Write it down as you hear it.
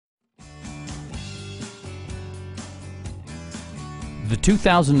The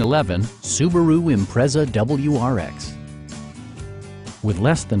 2011 Subaru Impreza WRX. With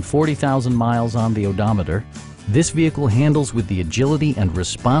less than 40,000 miles on the odometer, this vehicle handles with the agility and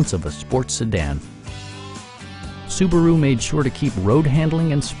response of a sports sedan. Subaru made sure to keep road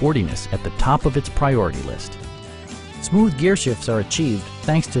handling and sportiness at the top of its priority list. Smooth gear shifts are achieved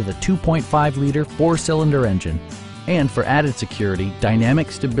thanks to the 2.5-liter four-cylinder engine. And for added security,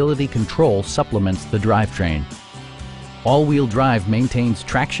 dynamic stability control supplements the drivetrain. All-wheel drive maintains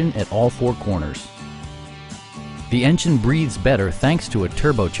traction at all four corners. The engine breathes better thanks to a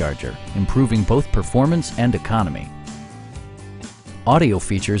turbocharger, improving both performance and economy. Audio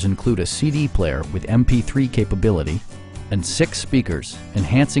features include a CD player with MP3 capability and 6 speakers,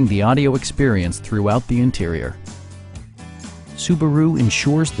 enhancing the audio experience throughout the interior. Subaru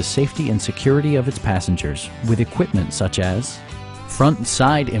ensures the safety and security of its passengers with equipment such as front and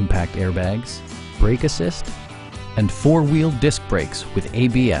side impact airbags, brake assist, and 4-wheel disc brakes with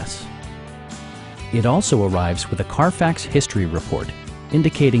ABS. It also arrives with a Carfax history report,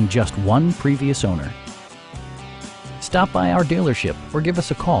 indicating just one previous owner. Stop by our dealership or give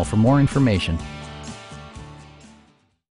us a call for more information.